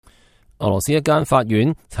俄羅斯一間法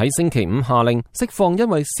院喺星期五下令釋放因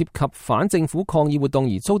為涉及反政府抗議活動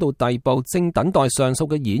而遭到逮捕、正等待上訴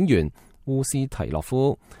嘅演員烏斯提諾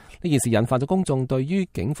夫。呢件事引發咗公眾對於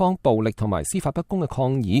警方暴力同埋司法不公嘅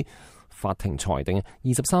抗議。法庭裁定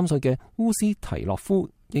23歲嘅烏斯提諾夫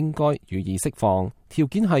應該予以釋放，條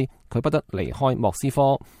件係佢不得離開莫斯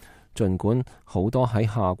科。儘管好多喺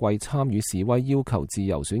夏季參與示威要求自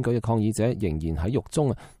由選舉嘅抗議者仍然喺獄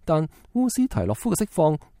中，但烏斯提諾夫嘅釋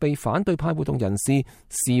放被反對派活動人士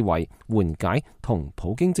視為緩解同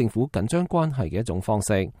普京政府緊張關係嘅一種方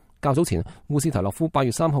式。較早前，烏斯提諾夫8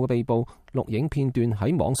月3號嘅被捕錄影片段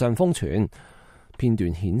喺網上瘋傳。片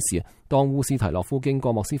段顯示，當烏斯提諾夫經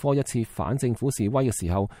過莫斯科一次反政府示威嘅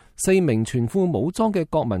時候，4名全副武裝嘅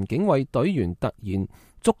國民警衛隊員突然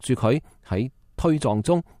捉住佢，喺推撞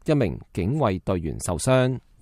中，一名警衛隊員受傷。